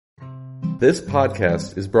This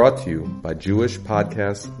podcast is brought to you by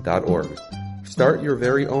JewishPodcasts.org. Start your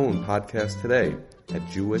very own podcast today at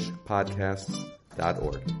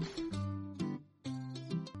JewishPodcasts.org.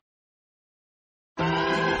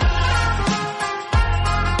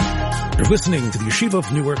 You're listening to the Yeshiva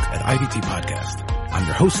of Newark at IDT Podcast. I'm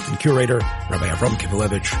your host and curator, Rabbi Avram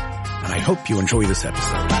Kivelevich, and I hope you enjoy this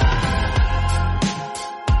episode.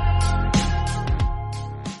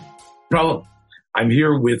 Well, I'm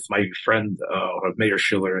here with my friend, Meir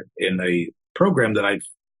Schiller, in a program that I've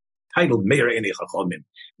titled Meir Einei Chachamim.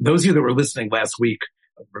 Those of you that were listening last week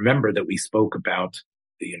remember that we spoke about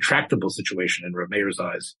the intractable situation in Rav Meir's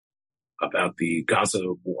eyes about the Gaza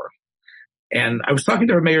war. And I was talking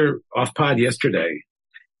to Rav Meir off pod yesterday,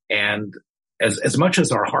 and as much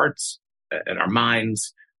as our hearts and our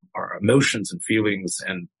minds, our emotions and feelings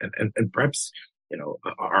and perhaps,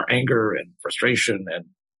 our anger and frustration and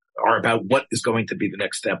are about what is going to be the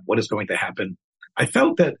next step, what is going to happen, I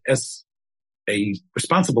felt that as a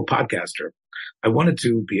responsible podcaster, I wanted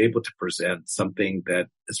to be able to present something that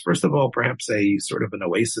is, first of all, perhaps a sort of an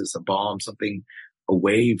oasis, a balm, something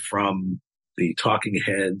away from the talking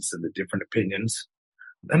heads and the different opinions,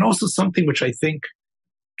 and also something which I think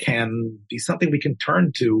can be something we can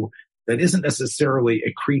turn to that isn't necessarily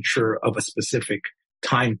a creature of a specific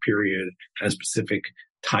time period and a specific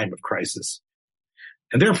time of crisis.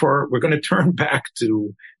 And therefore, we're going to turn back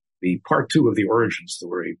to the part 2 of the origin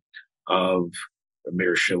story of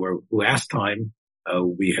Meir Schiller. Last time,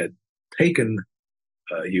 we had taken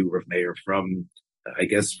you, Rav Meir, from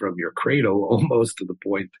your cradle almost to the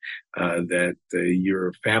point that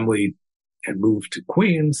your family had moved to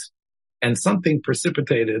Queens, and something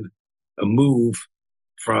precipitated a move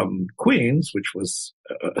from Queens, which was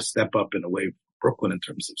a step up in a way from Brooklyn in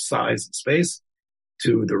terms of size and space,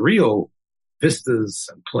 to the real vistas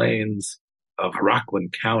and plains of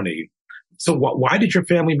Rockland County. So why did your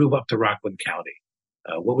family move up to Rockland County?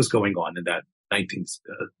 What was going on in that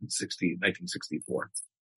 1964?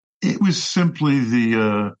 It was simply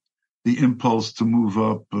the impulse to move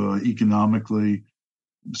up economically,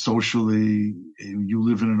 socially. You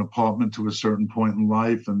live in an apartment to a certain point in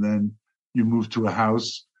life, and then you move to a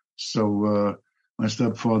house. So my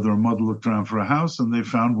stepfather and mother looked around for a house, and they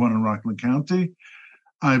found one in Rockland County.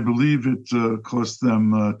 I believe it cost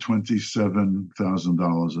them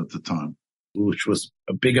 $27,000 at the time. Which was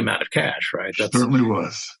a big amount of cash, right? That certainly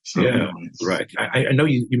was. Right. I know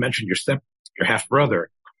you mentioned your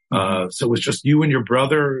half-brother. So it was just you and your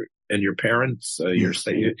brother and your parents, you're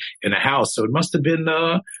staying in a house. So it must have been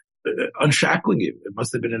unshackling you. It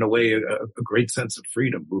must have been, in a way, a great sense of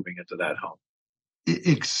freedom moving into that home.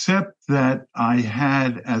 Except that I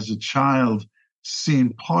had, as a child,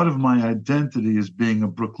 seen part of my identity as being a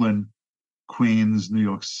Brooklyn, Queens, New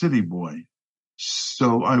York City boy.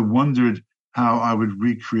 So I wondered how I would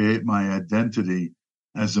recreate my identity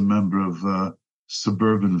as a member of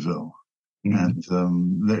Suburbanville. Mm-hmm.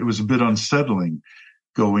 And it was a bit unsettling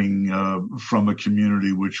going from a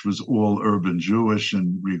community which was all urban Jewish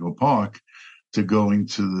in Regal Park to going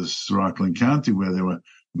to this Rockland County where there were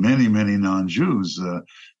many, many non-Jews.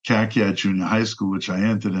 Kakiat Junior High School, which I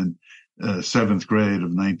entered in 7th grade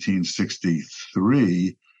of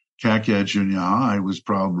 1963, Kakiat Junior High was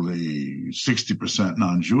probably 60%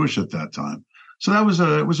 non-Jewish at that time. So it was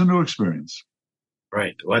a new experience.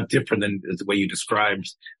 Right. A lot different than the way you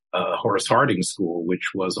described Horace Harding School,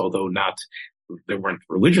 which was, although there weren't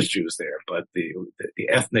religious Jews there, but the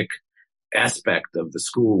ethnic aspect of the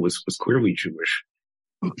school was clearly Jewish.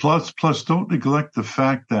 Plus, don't neglect the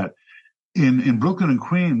fact that in Brooklyn and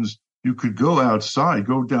Queens, you could go outside,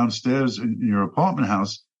 go downstairs in your apartment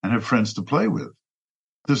house and have friends to play with.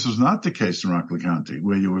 This was not the case in Rockland County,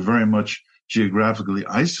 where you were very much geographically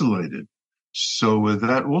isolated. So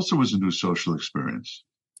that also was a new social experience.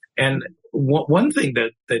 And one thing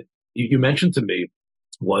that you mentioned to me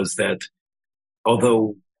was that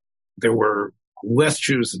although there were less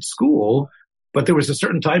Jews at school, but there was a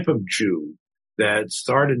certain type of Jew that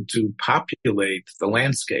started to populate the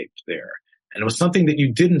landscape there. And it was something that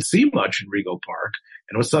you didn't see much in Regal Park.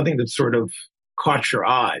 And it was something that sort of caught your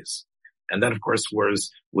eyes. And that, of course,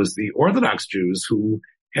 was the Orthodox Jews who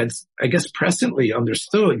had, I guess, presently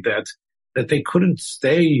understood that they couldn't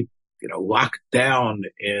stay, locked down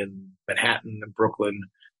in Manhattan and Brooklyn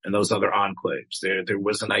and those other enclaves. There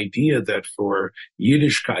was an idea that for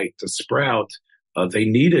Yiddishkeit to sprout, they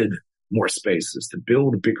needed more spaces to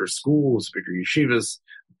build bigger schools, bigger yeshivas.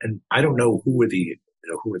 And I don't know who were the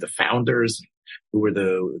founders, who were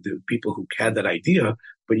the people who had that idea,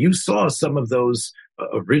 but you saw some of those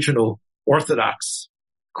original Orthodox,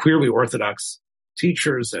 clearly Orthodox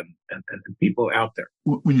teachers and people out there.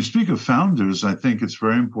 When you speak of founders, I think it's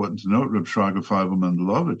very important to note Reb Shraga Feivel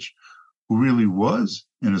Mendelovich, who really was,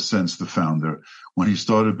 in a sense, the founder when he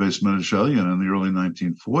started Beis Medrash Elyon in the early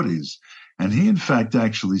 1940s. And he, in fact,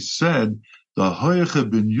 actually said, the Hoyeche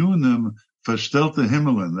Binyanim verstellte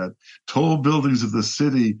Himmelen, that tall buildings of the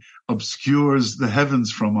city obscures the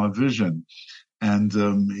heavens from our vision. And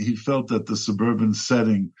he felt that the suburban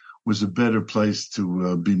setting was a better place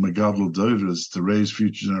to be Megavel Doiras, to raise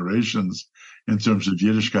future generations in terms of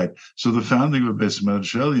Yiddishkeit. So the founding of Beis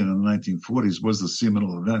Medrash Elyon in the 1940s was the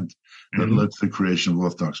seminal event that led to the creation of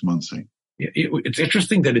Orthodox Monsey. It's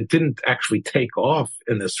interesting that it didn't actually take off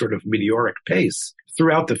in this sort of meteoric pace.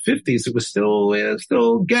 Throughout the 50s, it was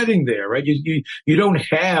still getting there, right? You don't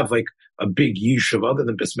have like a big yishuv other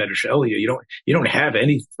than Beis Medrash Elyon. You don't have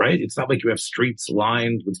any, right? It's not like you have streets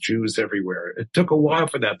lined with Jews everywhere. It took a while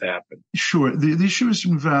for that to happen. Sure. The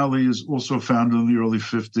Yeshiva Valley is also founded in the early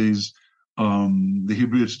 50s. The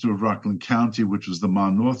Hebrew Institute of Rockland County, which was the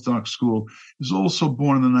modern Orthodox school, is also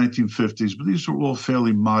born in the 1950s, but these were all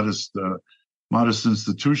fairly modest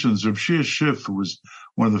institutions. Reb Shia Schiff, who was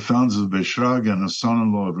one of the founders of Beis Shraga and a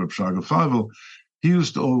son-in-law of Reb Shraga Feivel, he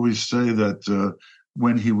used to always say that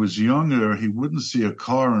when he was younger, he wouldn't see a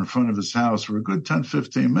car in front of his house for a good 10,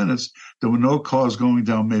 15 minutes. There were no cars going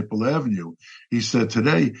down Maple Avenue. He said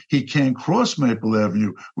today he can't cross Maple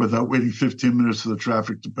Avenue without waiting 15 minutes for the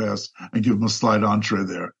traffic to pass and give him a slight entree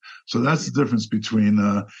there. So that's the difference between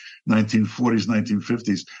 1940s,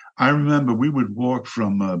 1950s. I remember we would walk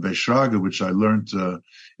from Beis Shraga, which I learned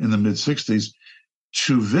in the mid-60s,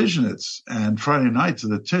 to Visionitz and Friday night to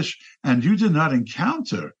the Tish, and you did not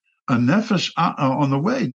encounter a nefesh on the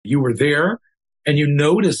way. You were there, and you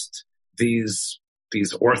noticed these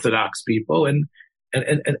Orthodox people, and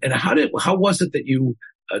how was it that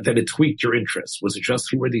that it tweaked your interest? Was it just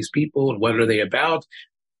who were these people and what are they about?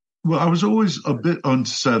 Well, I was always a bit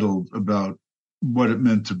unsettled about what it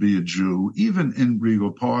meant to be a Jew. Even in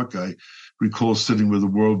Regal Park, I recall sitting with a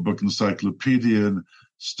World Book Encyclopedia and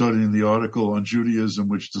studying the article on Judaism,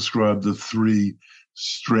 which described the three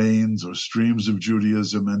strains or streams of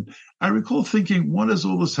Judaism. And I recall thinking, what does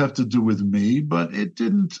all this have to do with me? But it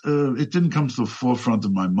didn't come to the forefront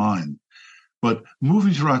of my mind. But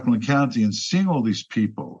moving to Rockland County and seeing all these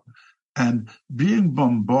people and being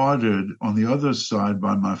bombarded on the other side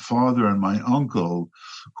by my father and my uncle,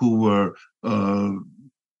 who were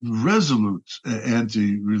resolute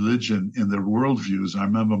anti-religion in their worldviews. I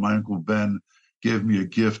remember my Uncle Ben gave me a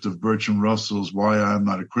gift of Bertrand Russell's Why I Am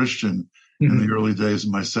Not a Christian in the early days of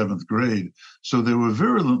my 7th grade. So they were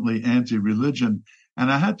virulently anti-religion,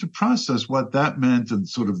 and I had to process what that meant and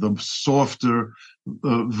sort of the softer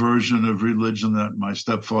version of religion that my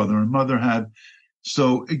stepfather and mother had.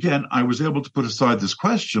 So again, I was able to put aside this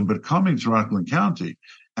question, but coming to Rockland County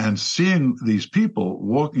and seeing these people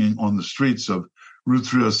walking on the streets of Route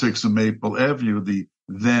 306 and Maple Avenue, the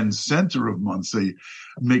then center of Monsey,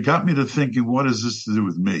 got me to thinking, what has this to do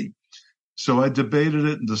with me? So I debated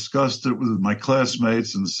it and discussed it with my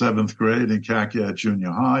classmates in 7th grade in Kakiat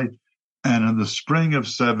Junior High. And in the spring of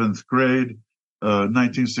 7th grade,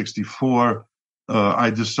 1964, I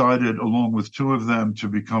decided, along with 2 of them, to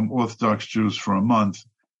become Orthodox Jews for a month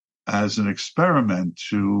as an experiment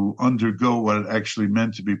to undergo what it actually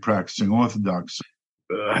meant to be practicing Orthodox.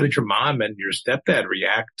 How did your mom and your stepdad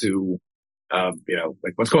react to,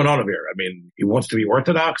 like what's going on over here? I mean, he wants to be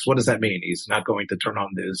Orthodox. What does that mean? He's not going to turn on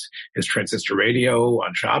his transistor radio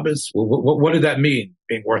on Shabbos. What did that mean,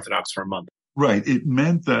 being Orthodox for a month? Right. It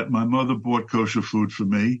meant that my mother bought kosher food for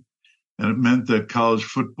me, and it meant that college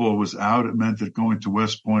football was out. It meant that going to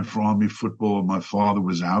West Point for Army football, my father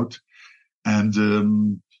was out.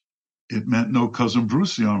 And it meant no Cousin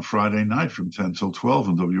Brucey on Friday night from 10 till 12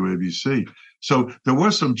 on WABC. So there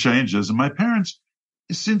were some changes. And my parents,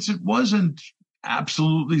 since it wasn't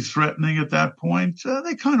absolutely threatening at that point,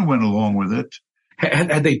 they kind of went along with it.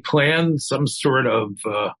 Had they planned some sort of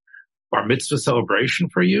bar mitzvah celebration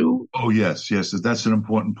for you? Oh, yes. That's an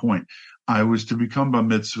important point. I was to become bar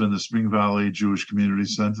mitzvah in the Spring Valley Jewish Community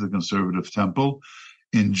Center, the Conservative Temple,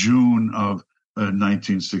 in June of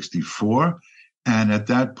 1964. And at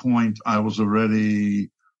that point, I was already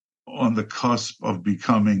on the cusp of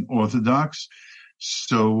becoming Orthodox.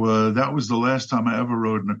 So that was the last time I ever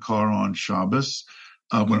rode in a car on Shabbos,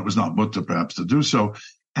 when it was not mutter perhaps to do so.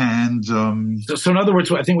 And so in other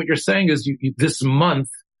words, I think what you're saying is you this month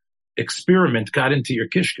experiment got into your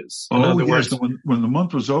kishkas. In other words, when the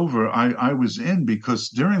month was over, I was in, because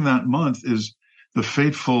during that month is the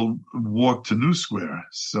fateful walk to New Square.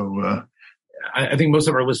 So I think most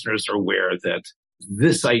of our listeners are aware that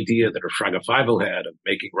this idea that Shraga Feivel had of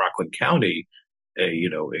making Rockland County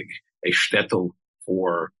a shtetl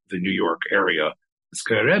for the New York area. The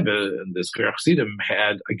Skver Rebbe and the Skver Chassidim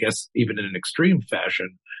had, I guess, even in an extreme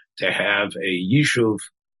fashion, to have a yishuv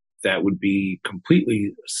that would be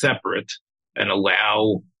completely separate and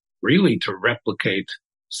allow really to replicate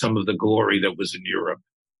some of the glory that was in Europe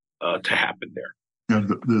to happen there. Yeah,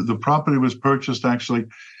 the property was purchased actually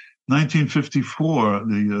 1954.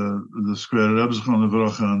 The Skver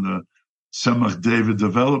Rebbe and the Tzemach David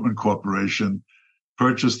Development Corporation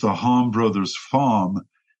purchased the Hahn Brothers Farm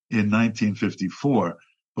in 1954,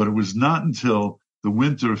 but it was not until the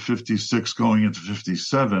winter of 56 going into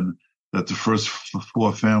 57 that the first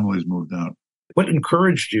four families moved out. What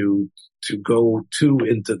encouraged you to go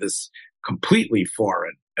into this completely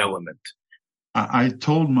foreign element? I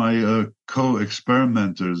told my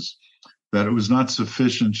co-experimenters that it was not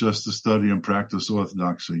sufficient just to study and practice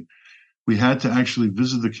orthodoxy. We had to actually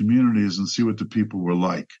visit the communities and see what the people were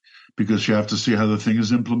like, because you have to see how the thing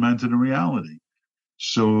is implemented in reality.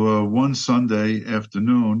 So one Sunday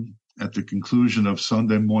afternoon, at the conclusion of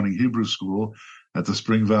Sunday morning Hebrew school at the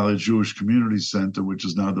Spring Valley Jewish Community Center, which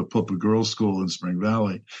is now the Puppa Girls School in Spring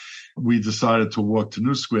Valley, we decided to walk to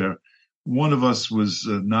New Square. One of us was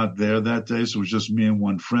not there that day, so it was just me and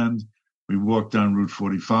one friend. We walked down Route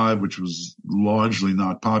 45, which was largely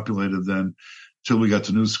not populated then, till we got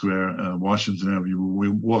to New Square, Washington Avenue. We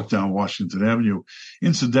walked down Washington Avenue.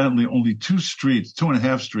 Incidentally, only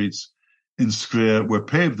 2.5 streets in Skver were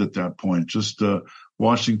paved at that point. Just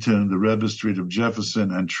Washington, the Rebbe Street of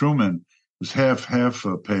Jefferson, and Truman was half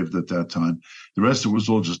paved at that time. The rest of it was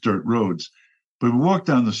all just dirt roads. But we walked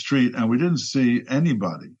down the street and we didn't see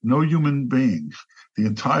anybody, no human being, the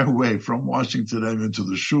entire way from Washington Avenue to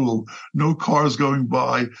the shul. No cars going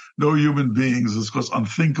by, no human beings. It's of course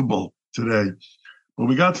unthinkable today. But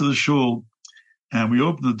we got to the shul and we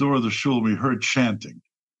opened the door of the shul. We heard chanting.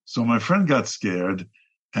 So my friend got scared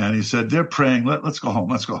and he said, "They're praying. Let's go home.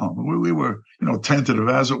 Let's go home." We were, tentative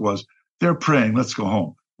as it was. They're praying. Let's go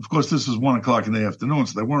home. Of course, this is 1:00 in the afternoon,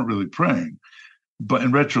 so they weren't really praying. But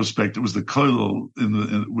in retrospect, it was the kollel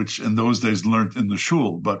which in those days learned in the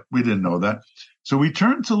shul, but we didn't know that. So we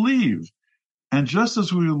turned to leave. And just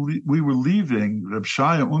as we were leaving, Reb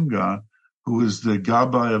Shaya Ungar, who is the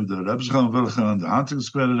gabbai of the Reb Zechon Vilcha and the Antik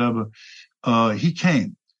Skver Rebbe, he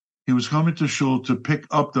came. He was coming to shul to pick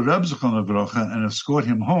up the Reb Zechon Vilcha and escort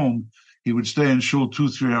him home. He would stay in shul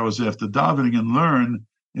 2-3 hours after davening and learn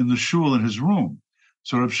in the shul in his room.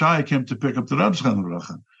 So Reb Shaya came to pick up the Reb Zechon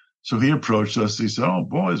Vilcha. So he approached us. He said, "Oh,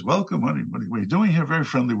 boys, welcome. What are you doing here? Very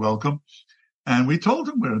friendly welcome." And we told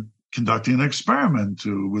him we're conducting an experiment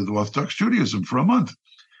with Orthodox Judaism for a month.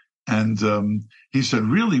 And he said,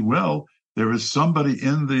 "Really? Well, there is somebody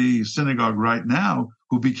in the synagogue right now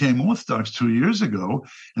who became Orthodox 2 years ago,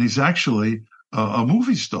 and he's actually a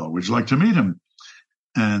movie star. Would you like to meet him?"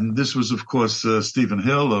 And this was, of course, Stephen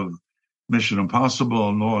Hill of Mission Impossible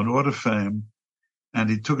and Law and Order fame. And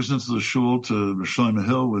he took us into the shul to Shlomo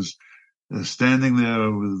Hill was standing there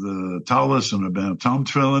with tallis and a Tom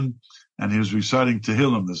Tefillin, and he was reciting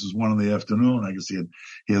Tehillim. This is 1 PM. I guess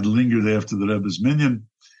he had lingered after the Rebbe's minyan,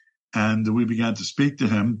 and we began to speak to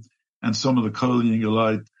him. And some of the Kol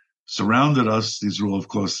Yingelite surrounded us. These are all, of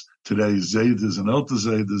course, today's Zaydas and Elta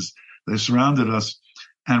Zaydas. They surrounded us.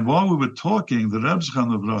 And while we were talking, the Reb Zechon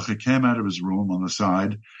Livracha came out of his room on the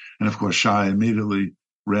side, and of course, Shai immediately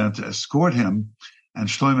ran to escort him. And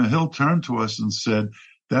Shlomo Hill turned to us and said,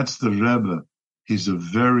 "That's the Rebbe. He's a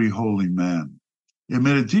very holy man." It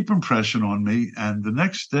made a deep impression on me. And the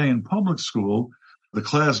next day in public school, the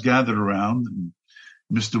class gathered around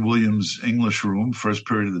Mr. Williams' English room, first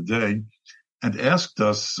period of the day, and asked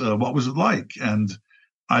us, what was it like? And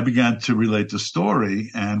I began to relate the story.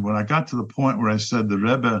 And when I got to the point where I said the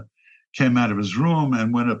Rebbe came out of his room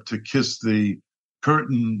and went up to kiss the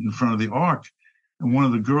curtain in front of the ark, and one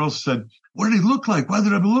of the girls said, "What did he look like? What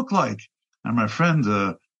did Rebbe look like?" And my friend,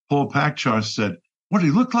 Paul Pakchar, said, "What did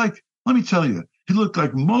he look like? Let me tell you, he looked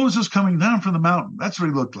like Moses coming down from the mountain. That's what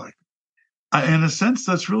he looked like." In a sense,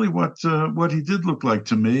 that's really what he did look like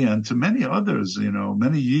to me and to many others,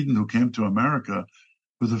 many Yidden who came to America.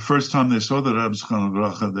 For the first time they saw the Reb Zechon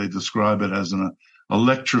Livracha, they describe it as an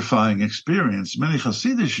electrifying experience. Many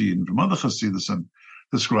Chassidish Yidden from other Chassidus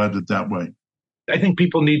described it that way. I think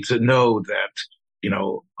people need to know that,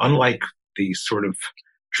 unlike the sort of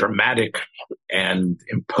dramatic and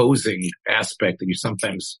imposing aspect that you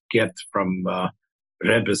sometimes get from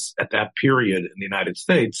Rebbes at that period in the United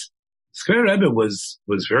States, Skver Rebbe was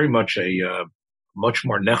very much much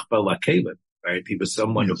more nechba lakelim, right? He was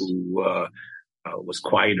someone who was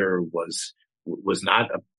quieter, was not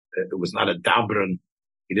a dabran.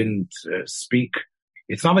 He didn't speak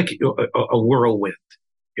it's not like a whirlwind.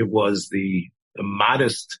 It was the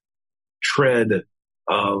modest tread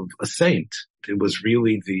of a saint. It was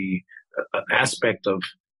really the aspect of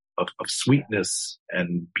sweetness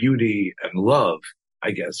and beauty and love,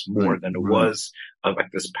 I guess, more than it was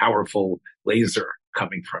like this powerful laser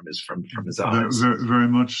coming from his eyes. Very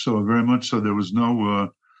much so. Very much so. There was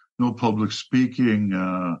no public speaking.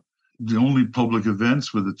 The only public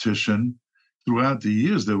events with the Titian throughout the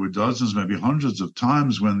years, there were dozens, maybe hundreds of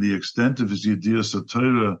times when the extent of his Yedias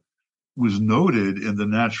HaTorah was noted in the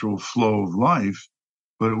natural flow of life,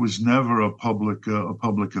 but it was never a public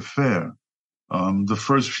affair. The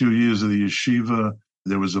first few years of the yeshiva,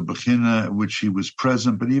 there was a bechina at which he was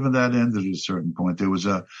present, but even that ended at a certain point. There was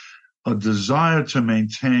a desire to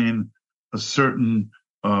maintain a certain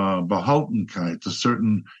behaltenkeit, a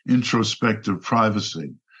certain introspective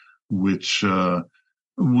privacy, which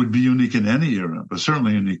would be unique in any era, but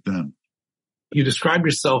certainly unique then. You described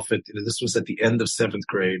yourself this was at the end of 7th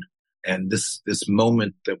grade, and this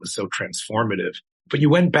moment that was so transformative. But you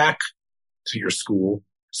went back to your school.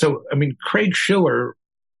 So, I mean, Craig Schiller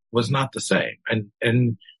was not the same.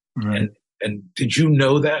 And did you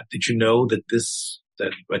know that? Did you know that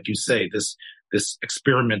that, like you say, this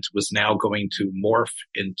experiment was now going to morph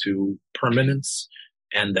into permanence,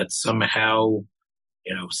 and that somehow,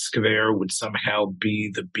 Skver would somehow be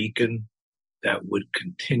the beacon that would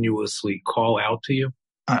continuously call out to you?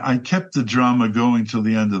 I kept the drama going till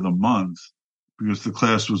the end of the month because the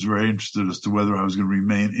class was very interested as to whether I was going to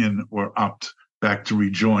remain in or opt back to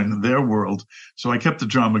rejoin their world. So I kept the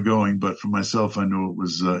drama going, but for myself, I knew it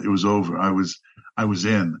was over. I was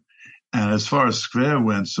in. And as far as Skver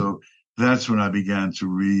went, so that's when I began to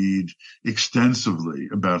read extensively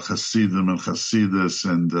about Hasidim and Chassidus,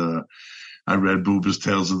 and I read Buber's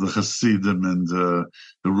Tales of the Hasidim and the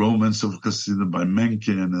Romance of Hasidim by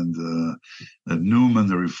Mencken and Newman,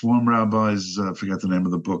 the Reform rabbis. I forget the name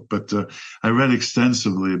of the book, but I read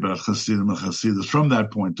extensively about Hasidim and Chassidus from that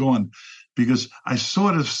point on, because I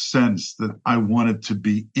sort of sensed that I wanted to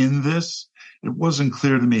be in this. It wasn't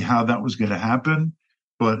clear to me how that was going to happen,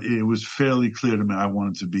 but it was fairly clear to me I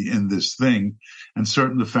wanted to be in this thing. And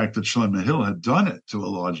certainly the fact that Shlomo Hill had done it to a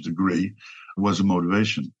large degree was a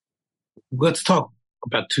motivation. Let's talk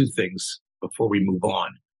about two things before we move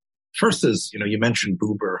on. First is, you mentioned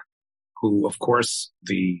Buber, who, of course,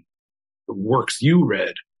 the works you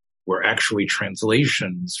read were actually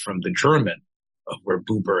translations from the German of where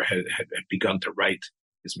Buber had begun to write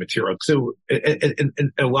his material. So,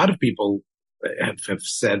 and a lot of people have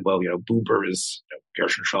said, well, Buber is,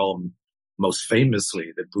 Gershon Shalom most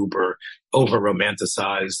famously, that Buber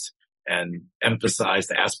over-romanticized and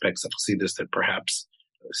emphasized aspects of Chassidus that perhaps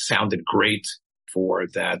sounded great for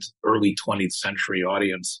that early 20th century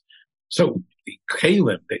audience. So the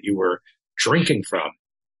kalim that you were drinking from,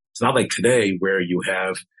 it's not like today where you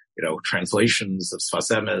have, translations of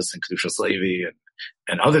Sfas Emes and Kedushas Levi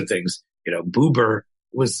and other things. Buber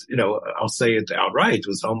was, I'll say it outright, it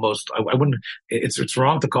was almost, I wouldn't, it's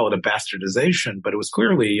wrong to call it a bastardization, but it was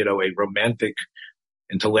clearly, a romantic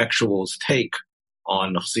intellectual's take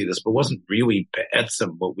on Chassidus, but wasn't really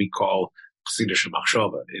be'etzem, what we call Chassidish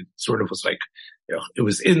machshava. It sort of was like, it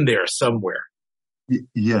was in there somewhere.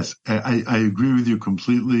 Yes, I agree with you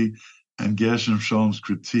completely. And Gershon Shalom's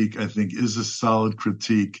critique, I think, is a solid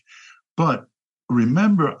critique. But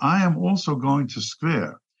remember, I am also going to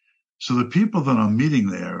Skver. So the people that I'm meeting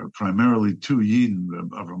there, primarily two Yidden,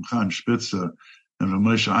 Avram Chaim Spitzer and Rav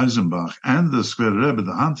Moshe Eisenbach, and the Skver Rebbe,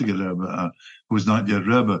 the Hantige Rebbe, who was not yet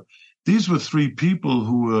Rebbe, these were three people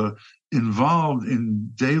who were involved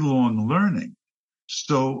in day-long learning.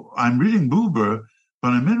 So I'm reading Buber,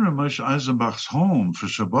 but I'm in Rav Moshe Eisenbach's home for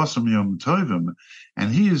Shabbos and Yom Tovim,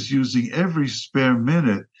 and he is using every spare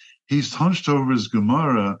minute. He's hunched over his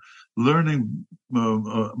Gemara, learning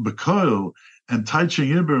Bekoil and Taiching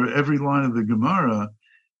Iber every line of the Gemara.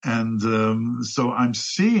 And so I'm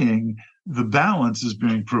seeing the balance is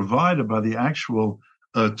being provided by the actual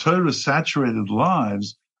Torah-saturated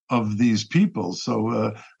lives of these people.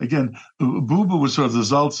 So again, Buber was sort of the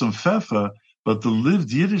Zalz and Pfeffer, but the lived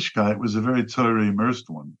Yiddishkeit was a very Torah-immersed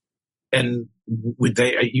one. And would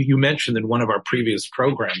you mentioned in one of our previous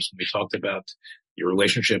programs when we talked about your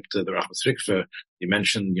relationship to the Rachmas Rikva, you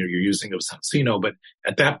mentioned your using of Sansino, but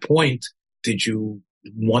at that point, did you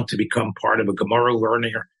want to become part of a Gemara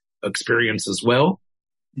learning experience as well?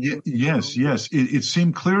 Yes. It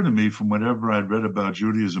seemed clear to me from whatever I'd read about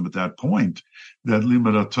Judaism at that point that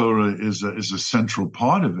Limud Torah is a central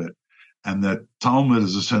part of it, and that Talmud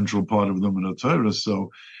is a central part of Limud Torah.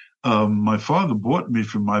 So my father bought me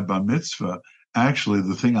for my bar mitzvah. Actually,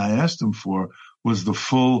 the thing I asked him for was the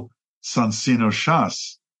full Sansino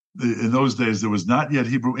Shas. In those days, there was not yet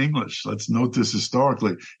Hebrew English. Let's note this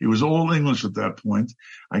historically. It was all English at that point.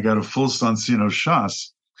 I got a full Sansino Shas.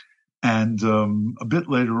 And a bit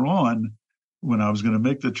later on, when I was going to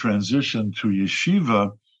make the transition to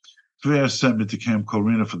yeshiva, Skver sent me to Camp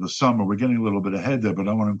Corina for the summer. We're getting a little bit ahead there, but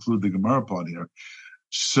I want to include the Gemara part here.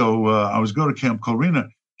 So I was going to Camp Corina.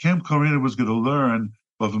 Camp Corina was going to learn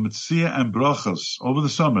Bava Metzia and Brachos over the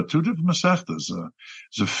summer, 2 different Masechtas.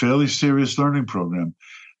 It's a fairly serious learning program.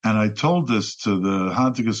 And I told this to the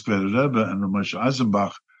Hantige Skver Rebbe and Ramesh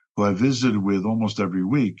Eisenbach, who I visited with almost every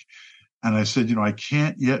week. And I said, I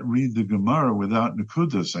can't yet read the Gemara without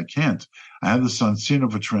Nekudas. I can't. I have the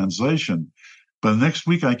Sansino for translation. But next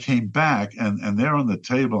week I came back, and there on the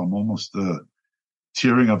table, I'm almost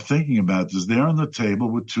tearing up thinking about this. There on the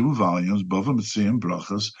table with 2 volumes, Bava Metzia and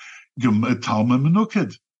Brachos, Talmud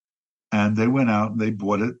Menuked. And they went out and they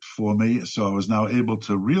bought it for me. So I was now able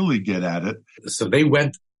to really get at it. So they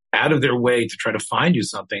went out of their way to try to find you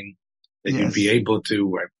something that you'd be able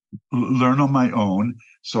to learn on my own.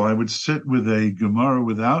 So I would sit with a Gemara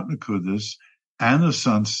without Nekudas and the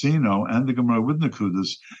Sansino and the Gemara with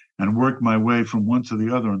Nekudas and work my way from one to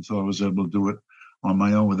the other until I was able to do it on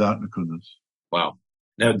my own without Nekudas. Wow.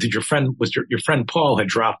 Now, did your friend Paul had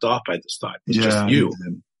dropped off by this time? It was just you.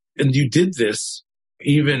 And you did this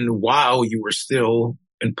even while you were still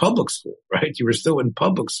in public school, right? You were still in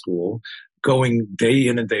public school going day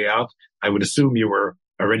in and day out. I would assume you were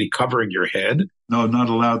already covering your head. No, not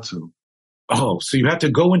allowed to. Oh, so you had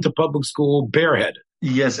to go into public school bareheaded.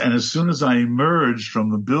 Yes, and as soon as I emerged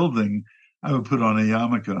from the building, I would put on a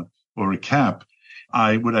yarmulke or a cap.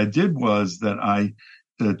 What I did was that I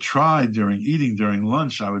tried during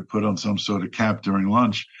lunch, I would put on some sort of cap during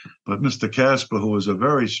lunch. But Mr. Casper, who was a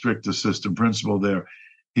very strict assistant principal there,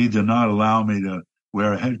 he did not allow me to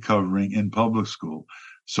wear a head covering in public school.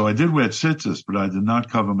 So I did wear tzitzis, but I did not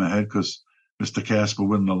cover my head because Mr. Casper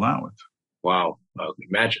wouldn't allow it. Wow.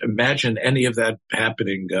 Imagine any of that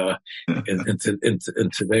happening in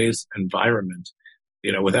today's environment.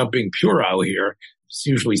 Without being puerile here, it's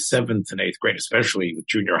usually 7th and 8th grade, especially with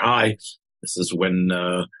junior high. This is when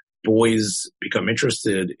boys become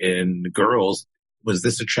interested in girls. Was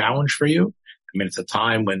this a challenge for you? I mean, it's a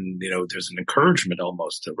time when, there's an encouragement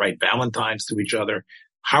almost to write Valentines to each other.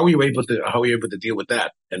 How were you able to deal with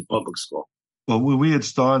that in public school? Well, we had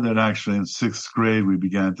started actually in 6th grade. We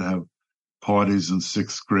began to have parties in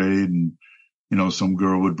 6th grade, and some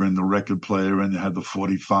girl would bring the record player and they had the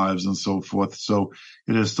 45s and so forth. So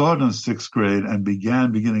it had started in 6th grade and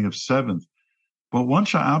beginning of 7th. But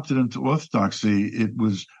once I opted into Orthodoxy,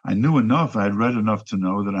 I knew enough. I had read enough to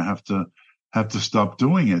know that I have to stop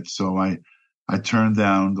doing it. So I turned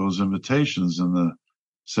down those invitations in the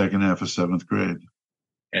second half of 7th grade.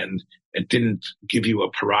 And it didn't give you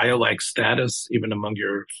a pariah-like status even among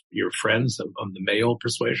your friends of the male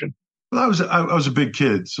persuasion? Well, I was a big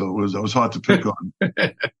kid, so it was hard to pick on.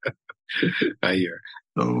 I hear.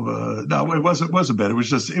 So no, it wasn't bad. It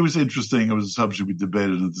was interesting. It was a subject we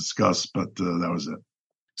debated and discussed, but that was it.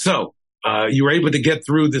 So you were able to get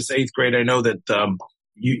through this 8th grade. I know that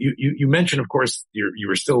you mentioned, of course, you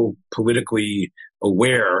were still politically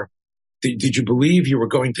aware. Did you believe you were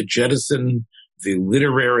going to jettison the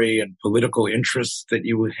literary and political interests that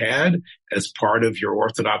you had as part of your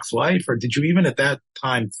Orthodox life? Or did you even at that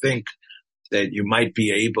time think that you might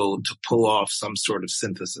be able to pull off some sort of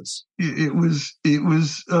synthesis? It was,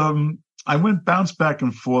 I bounced back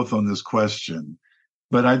and forth on this question,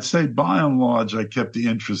 but I'd say by and large, I kept the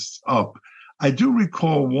interests up. I do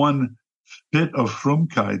recall one fit of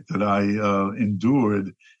Frumkeit that I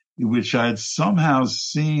endured, which I had somehow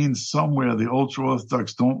seen somewhere. The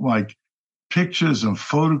ultra-Orthodox don't like pictures and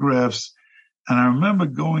photographs. And I remember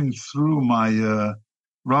going through my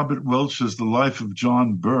Robert Welch's The Life of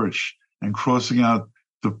John Birch and crossing out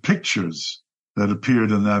the pictures that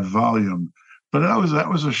appeared in that volume. But that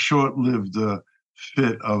was a short-lived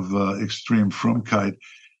fit of extreme Frumkeit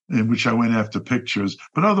in which I went after pictures.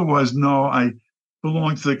 But otherwise, no, I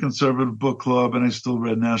belonged to the Conservative Book Club and I still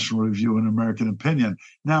read National Review and American Opinion.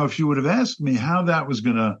 Now, if you would have asked me how that was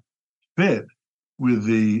going to fit with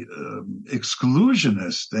the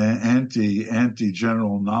exclusionist,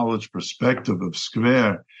 anti-general knowledge perspective of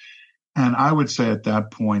Skver, and I would say at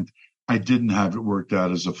that point, I didn't have it worked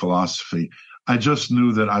out as a philosophy. I just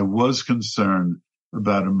knew that I was concerned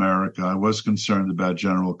about America. I was concerned about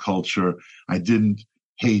general culture. I didn't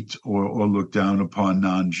hate or look down upon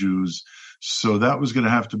non-Jews. So that was going to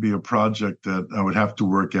have to be a project that I would have to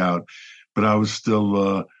work out. But I was still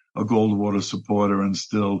a Goldwater supporter and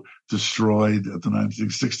still destroyed at the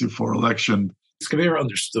 1964 election Skver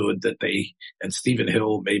understood that and Stephen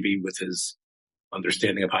Hill, maybe with his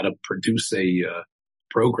understanding of how to produce a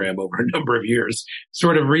program over a number of years,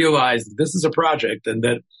 sort of realized this is a project, and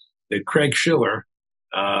that Craig Schiller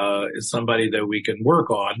is somebody that we can work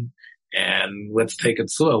on, and let's take it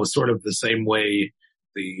slow. It's sort of the same way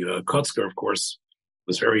the Kotzker, of course,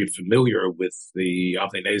 was very familiar with the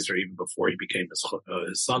Avnei Nezer even before he became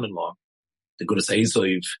his son-in-law. The Gudas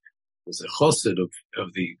Eizov was a chassid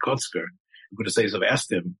of the Kotzker. Gudas Eizov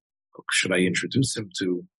asked him, should I introduce him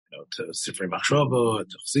to Sifrei Machshava,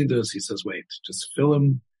 to Chassidus? He says, wait, just fill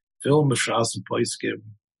him Meshas and Poiskim,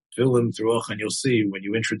 fill him through, and you'll see when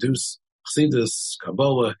you introduce Chassidus,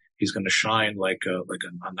 Kabbalah, he's going to shine like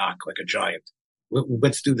an anak, like a giant.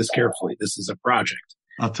 Let's do this carefully. This is a project.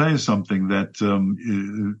 I'll tell you something that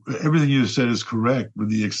everything you said is correct, with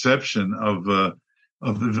the exception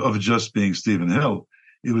of just being Stephen Hill.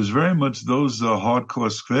 It was very much those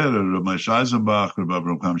hardcore Skverer, Rabbi Eisenbach, Rabbi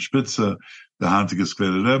Abraham Spitzer, the Hantige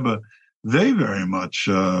Skverer Rebbe. They very much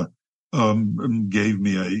gave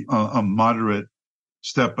me a moderate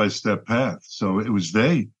step-by-step path. So it was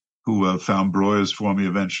they who found broyers for me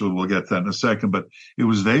eventually. We'll get that in a second. But it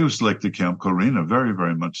was they who selected Camp Corina, very,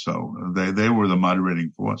 very much so. They were the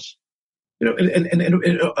moderating force. And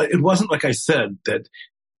it wasn't like I said that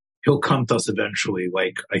he'll come to us eventually,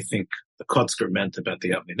 like I think the Kotzker meant about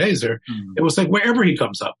the Avnei Nezer. It was like wherever he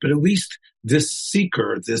comes up, but at least this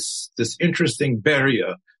seeker, this interesting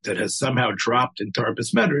Beria that has somehow dropped in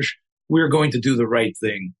Tarbis Medrash, we're going to do the right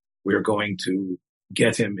thing. We're going to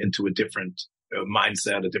get him into a different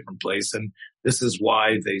mindset, a different place. And this is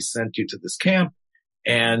why they sent you to this camp.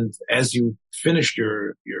 And as you finished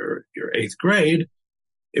your 8th grade,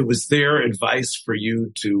 it was their advice for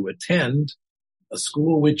you to attend a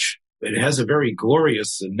school which it has a very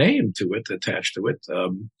glorious name to it, attached to it,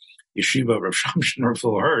 Yeshiva Rav Shamshin Rav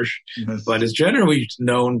Hirsch, yes. But is generally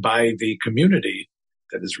known by the community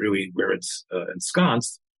that is really where it's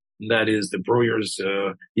ensconced, and that is the Breuer's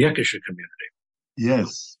Yekisha community.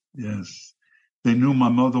 Yes. They knew my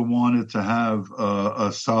mother wanted to have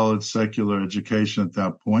a solid secular education at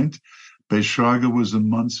that point. Beis Shraga was in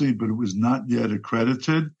Monsey, but it was not yet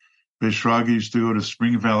accredited. Beis Shraga used to go to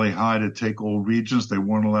Spring Valley High to take all regents. They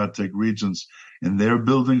weren't allowed to take regents in their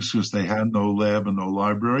buildings because they had no lab and no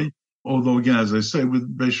library. Although, again, as I say,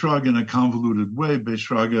 with Beis Shraga in a convoluted way, Beis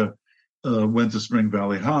Shraga went to Spring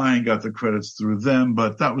Valley High and got the credits through them,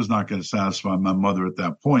 but that was not going to satisfy my mother at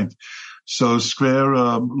that point. So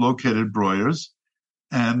Skver located Breuers,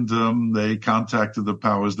 and they contacted the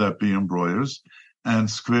powers that be in Breuers, and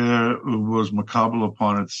Skver was makabel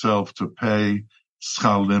upon itself to pay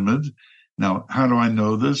schar limud. Now, how do I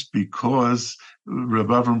know this? Because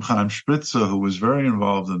Rabbi Avraham Chaim Spitzer, who was very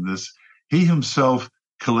involved in this, he himself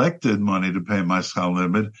collected money to pay my schar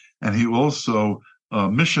limud, and he also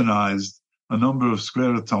missionized a number of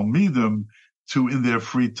Skver Talmidim to, in their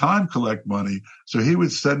free time, collect money. So he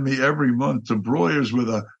would send me every month to Breuer's with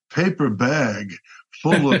a paper bag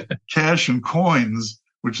full of cash and coins,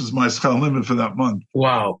 which is my schar limud for that month.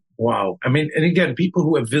 Wow. I mean, and again, people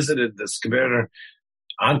who have visited the Skver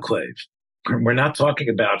enclave, we're not talking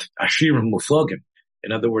about Ashirim Muflogim.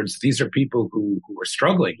 In other words, these are people who are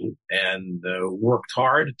struggling and worked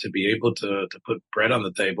hard to be able to put bread on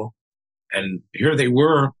the table. And here they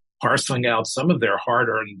were parceling out some of their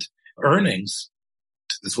hard-earned earnings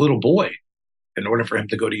to this little boy in order for him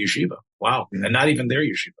to go to yeshiva. Wow. Yeah. And not even their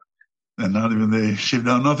yeshiva. And not even their yeshiva.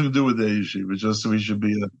 No, nothing to do with their yeshiva, just so he should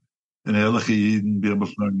be an Elechi and be able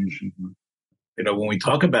to learn yeshiva. When we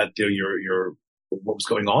talk about your what was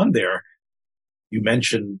going on there, you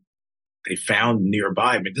mentioned they found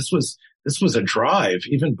nearby. I mean, this was a drive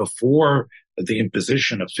even before the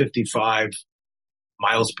imposition of 55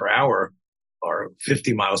 miles per hour or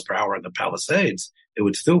 50 miles per hour in the Palisades. It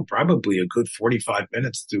would still probably a good 45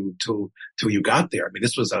 minutes till you got there. I mean,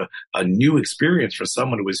 this was a new experience for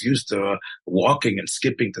someone who was used to walking and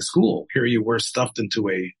skipping to school. Here you were stuffed into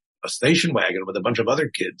a station wagon with a bunch of other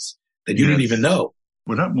kids that you didn't even know.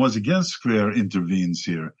 What happened was, again, Skver intervenes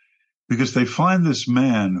here because they find this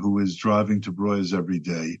man who is driving to Breuer's every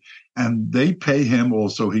day, and they pay him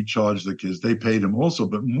also. He charged the kids. They paid him also.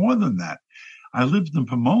 But more than that, I lived in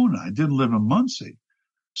Pomona. I didn't live in Monsey.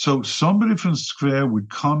 So somebody from Skver would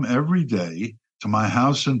come every day to my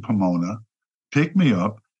house in Pomona, pick me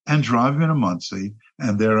up, and drive me to Monsey.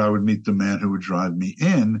 And there I would meet the man who would drive me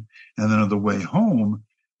in. And then on the way home,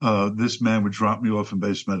 this man would drop me off in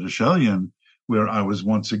Beis Medrash Elyon, where I was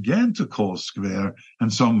once again to call Skver,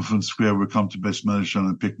 and someone from Skver would come to Beis Medrash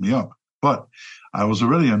Elyon and pick me up. But I was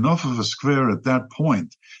already enough of a Skver at that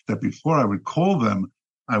point that before I would call them,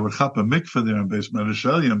 I would chop a mikveh there in Beis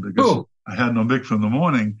Mereshelim because I had no mikveh in the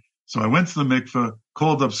morning. So I went to the mikveh,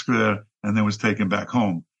 called up Skver, and then was taken back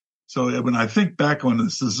home. So when I think back on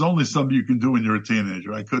this is only something you can do when you're a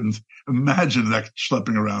teenager. I couldn't imagine that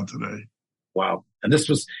schlepping around today. Wow. And this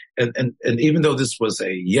was, and even though this was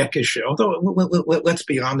a Yekish, although let's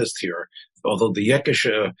be honest here, although the Yekish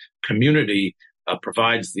community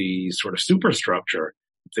provides the sort of superstructure,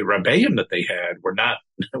 the Rebbeim that they had were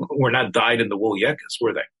not dyed in the wool Yekis,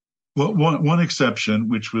 were they? Well, one exception,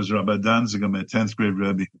 which was Rabbi Danziger, my 10th grade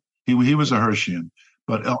Rebbe, he was a Hirschian.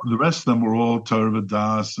 But the rest of them were all Torah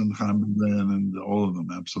Das and Chaim and all of them,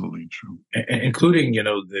 absolutely true. Including,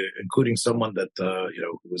 including someone that,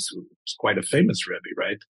 was quite a famous Rebbe,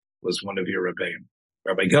 right? Was one of your Rebbeim,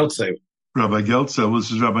 Rabbi Geltsev. Rabbi Geltsev,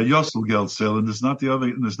 this is Rabbi Yossel Geltsev, and it's not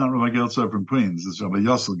Rabbi Geltsev from Queens, it's Rabbi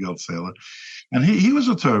Yossel Geltsev. And he was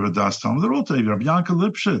a Torah Das Talmud. They're all Torah. Rabbi Yankel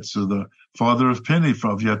Lipschitz, the father of Penny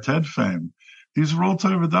from Yated fame. These were all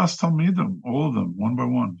Torah Das Talmidim, all of them, one by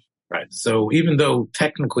one. Right. So even though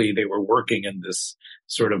technically they were working in this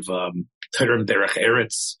sort of Terem Derech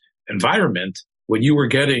Eretz environment, what you were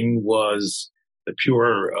getting was the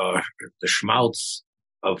pure the schmaltz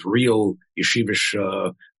of real yeshivish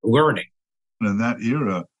learning. In that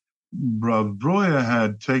era, Rav Breuer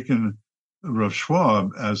had taken Rav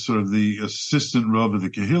Schwab as sort of the assistant Rav of the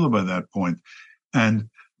Kehillah by that point. And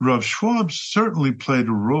Rav Schwab certainly played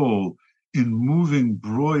a role in moving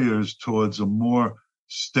Breuer's towards a more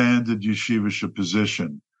standard yeshivish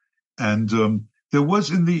position. And there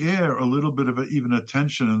was in the air a little bit of even a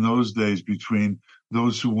tension in those days between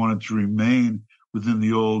those who wanted to remain within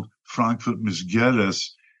the old Frankfurt Misgeres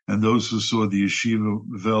and those who saw the yeshiva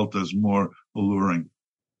Welt as more alluring.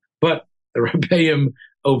 But the Rebbeim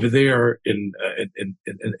over there in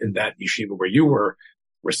that yeshiva where you were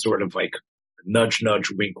sort of like nudge,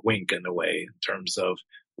 wink, wink in a way in terms of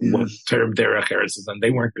what term Derech Eretz is, and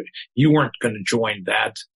you weren't going to join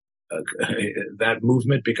that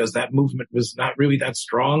movement because that movement was not really that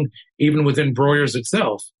strong, even within Breuer's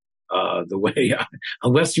itself. The way,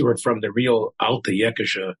 unless you were from the real Alta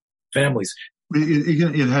Yekisha families,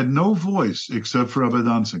 it had no voice except for Rabbi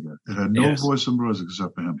Danziger. It had no voice in Breuer's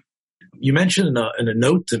except for him. You mentioned in a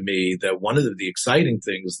note to me that one of the exciting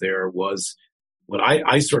things there was what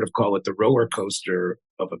I sort of call it the roller coaster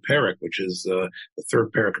of a parak, which is the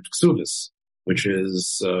third parak of Ksubis, which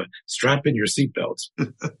is strap in your seatbelts,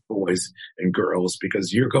 boys and girls,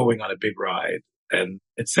 because you're going on a big ride. And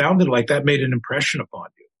it sounded like that made an impression upon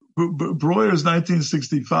you. Breuer's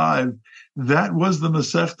 1965, that was the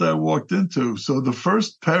Masechta I walked into. So the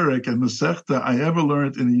first parak and Masechta I ever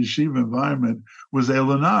learned in a yeshiva environment was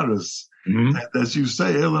Elenaris. Mm-hmm. And as you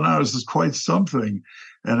say, Elenaris is quite something.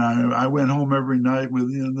 And I went home every night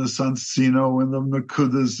with the Sansino and the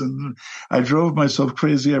Nakudas, and I drove myself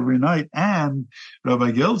crazy every night. And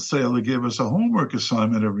Rabbi Geltsev gave us a homework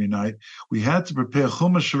assignment every night. We had to prepare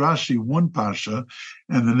Chumash Rashi, one Pasha,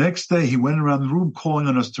 and the next day he went around the room calling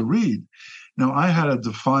on us to read. Now, I had a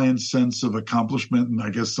defiant sense of accomplishment and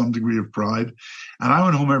I guess some degree of pride. And I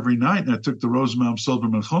went home every night and I took the Rosenbaum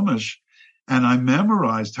Silverman Chumash and I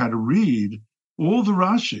memorized how to read all the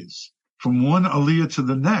Rashis from one aliyah to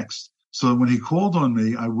the next. So when he called on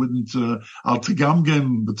me, I wouldn't, al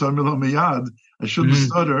tegamgem b'tamilo miyad, I shouldn't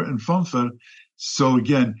stutter and funfer. So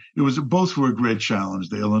again, both were a great challenge.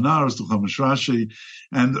 The Elenaris, the Chumash Rashi.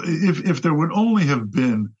 And if there would only have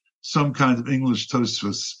been some kind of English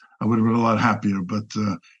Tosfos, I would have been a lot happier, but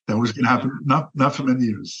that was going to happen not for many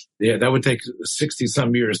years. Yeah, that would take 60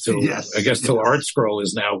 some years till Art Scroll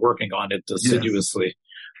is now working on it assiduously. Yes.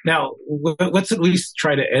 Now, let's at least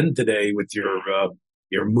try to end today with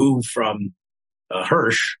your move from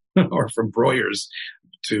Hirsch or from Breuer's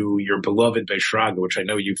to your beloved Beis Shraga, which I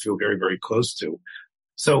know you feel very, very close to.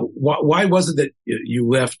 So why was it that you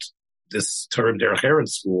left this Terem Derech Eretz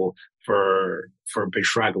school for Beis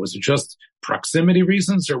Shraga? Was it just proximity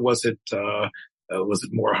reasons, or was it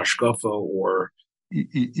more hashkafa, or?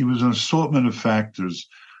 It was an assortment of factors.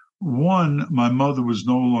 One, my mother was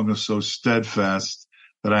no longer so steadfast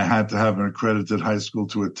that I had to have an accredited high school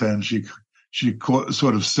to attend. She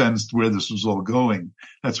sort of sensed where this was all going.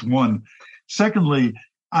 That's one. Secondly,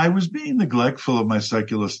 I was being neglectful of my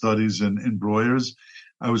secular studies in Breuer's.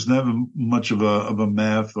 I was never much of a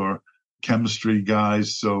math or chemistry guy,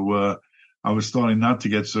 so I was starting not to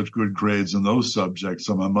get such good grades in those subjects.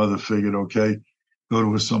 So my mother figured, okay, go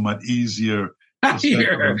to a somewhat easier.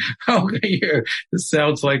 Here. This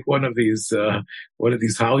sounds like one of these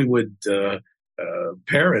Hollywood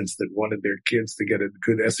parents that wanted their kids to get a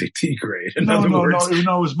good SAT grade. No,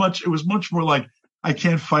 it was much more like I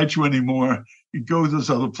can't fight you anymore. You go to this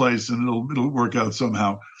other place and it'll work out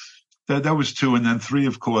somehow. That was 2. And then 3,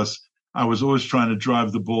 of course, I was always trying to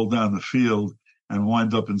drive the ball down the field and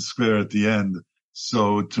wind up in Skver at the end.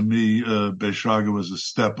 So to me, Beishraga was a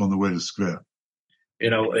step on the way to Skver.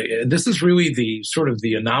 This is really the sort of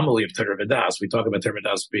the anomaly of Torah V'das. We talk about Torah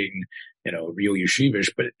V'das being, real yeshivish,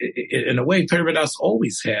 but in a way, Torah V'das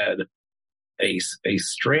always had a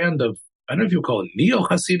strand of, I don't know if you call it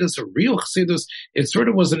neo-Chassidus or real Chassidus. It sort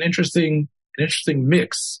of was an interesting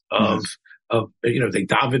mix of, they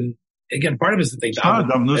daven. Again, part of it is that they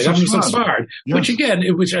daven some Sfard,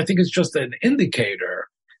 which I think is just an indicator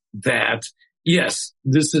that, yes,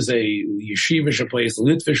 this is a yeshivish place.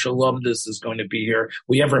 Litvish alumnus is going to be here.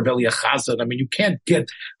 We have Rebbe Chazan. I mean, you can't get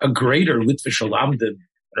a greater Litvish alum than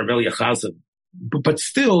Rebbe Chazan. But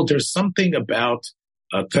still, there's something about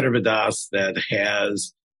Torah V'das that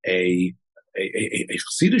has a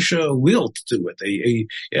Chassidish lilt to it.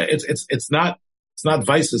 It's not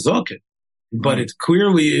Weiss Zokin, but it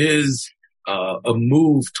clearly is a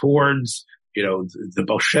move towards the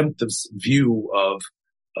Baal Shem Tov's view of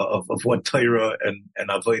what Torah and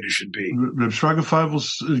Avodah should be. Reb Shraga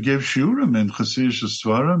Feivel gave shiurim in Chassidish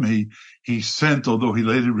Svarim. He sent, although he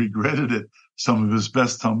later regretted it, some of his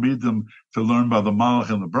best Talmidim to learn by the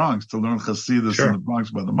Malach in the Bronx, to learn Chassidus in the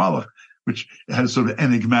Bronx by the Malach, which has sort of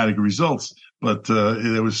enigmatic results. But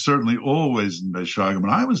it was certainly always in Beis Shraga.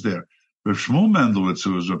 When I was there, Reb Shmuel Mendelowitz,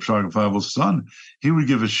 who was Reb Shraga Feivel's son, he would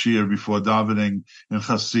give a shiur before davening in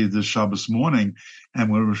Chassidus Shabbos morning.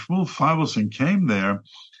 And when Reb Shmuel Feivelson came there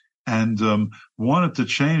and wanted to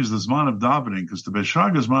change the Zman of davening, because the Beis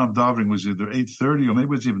Shraga Zman of davening was either 8:30 or maybe it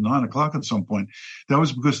was even 9 o'clock at some point. That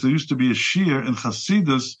was because there used to be a shiur in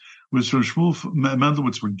Chassidus which Reb Shmuel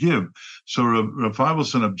Mendelowitz would give. So Reb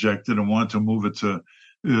Feivelson objected and wanted to move it to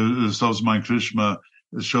Zman Krishma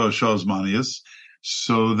Shazmanius.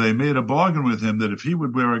 So they made a bargain with him that if he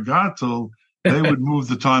would wear a gartel, they would move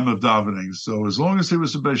the time of davening. So as long as he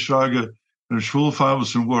was a Beis Shraga, and Shmuel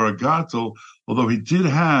Feivelson wore a gartel, although he did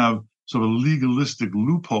have sort of a legalistic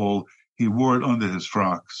loophole, he wore it under his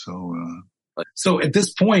frock. So at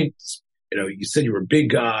this point, you said you were a big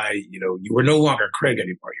guy. You were no longer Craig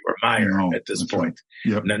anymore. You were Meyer at this point.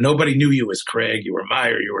 Right. Yep. Now nobody knew you as Craig. You were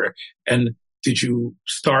Meyer. And did you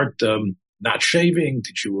start not shaving?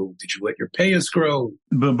 Did you let your payas grow?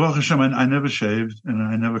 But Baruch Hashem, I never shaved and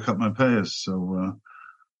I never cut my payas. So,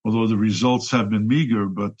 although the results have been meager,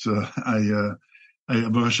 but, I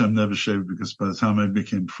Baruch Hashem never shaved because by the time I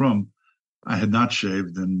became frum, I had not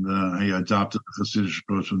shaved and, I adopted the Chassidish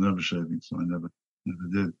approach of never shaving. So I never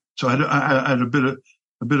did. So I had a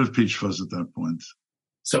bit of peach fuzz at that point.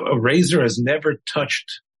 So a razor has never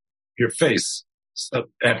touched your face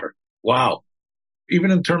ever. Wow.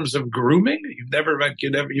 Even in terms of grooming, you've never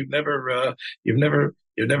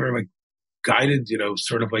guided,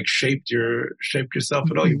 sort of like shaped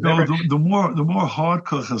yourself at all. The more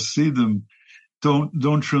hardcore Hasidim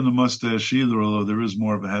don't trim the mustache either, although there is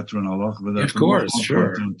more of a heter and halacha. But that's of course,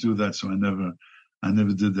 sure. Don't do that, so I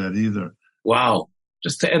never did that either. Wow.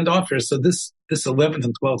 Just to end off here, so this 11th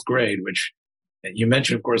and 12th grade, which you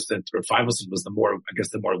mentioned, of course, that Feivelson was the more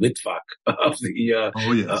litvak of the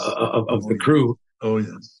the crew. Oh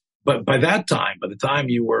yes. But by the time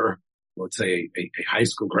you were, let's say, a high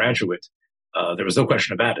school graduate, there was no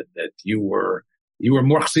question about it that you were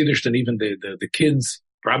more Chassidish than even the kids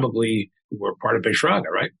probably who were part of Beis Shraga,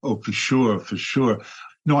 right? Oh, for sure.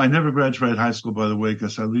 No, I never graduated high school, by the way,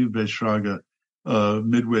 because I leave Beis Shraga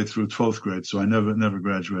midway through 12th grade, so I never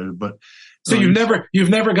graduated. But so you've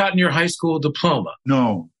never gotten your high school diploma?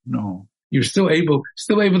 No. You're still able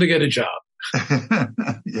to get a job.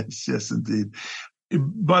 Yes, indeed.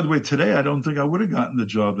 By the way, today I don't think I would have gotten the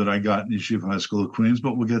job that I got in Yeshiva High School of Queens,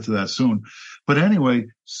 but we'll get to that soon. But anyway,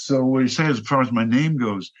 so what you say as far as my name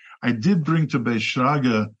goes, I did bring to Beis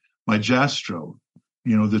Shraga my Jastro,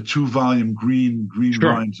 the 2-volume green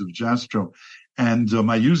volumes of Jastro. And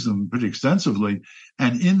I used them pretty extensively.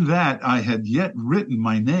 And in that, I had yet written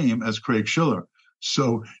my name as Craig Schiller.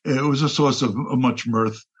 So it was a source of much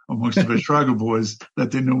mirth amongst the Beis Shraga boys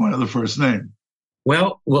that they knew my other first name.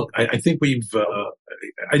 Well, look, I think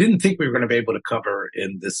I didn't think we were going to be able to cover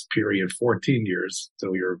in this period 14 years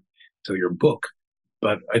till your book.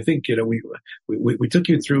 But I think, we took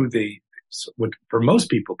you through what for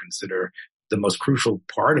most people consider the most crucial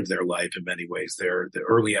part of their life in many ways, the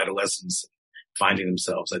early adolescence, finding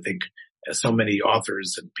themselves. I think so many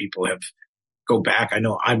authors and people go back. I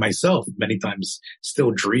know I myself many times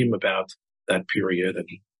still dream about that period, and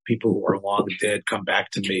people who are long dead come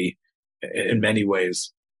back to me in many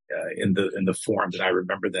ways, in the form that I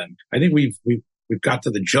remember them. I think we've we've got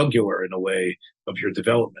to the jugular in a way of your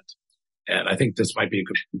development. And I think this might be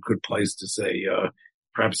a good place to say,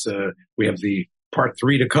 perhaps, we have the part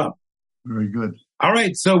 3 to come. Very good. All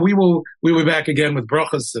right. So we'll be back again with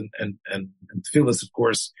brachas and tefillas, of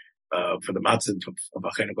course, for the matzah of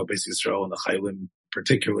Achenu Beis Yisrael and the Chaylim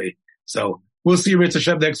particularly. So we'll see you, Ritz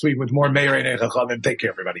Hashem, next week with more Meir Einei Chachamim. Take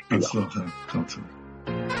care, everybody. Be well.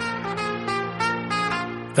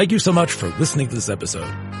 Thank you so much for listening to this episode.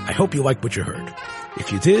 I hope you liked what you heard.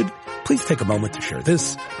 If you did, please take a moment to share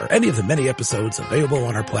this or any of the many episodes available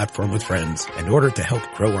on our platform with friends in order to help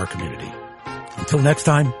grow our community. Until next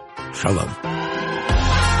time, Shalom.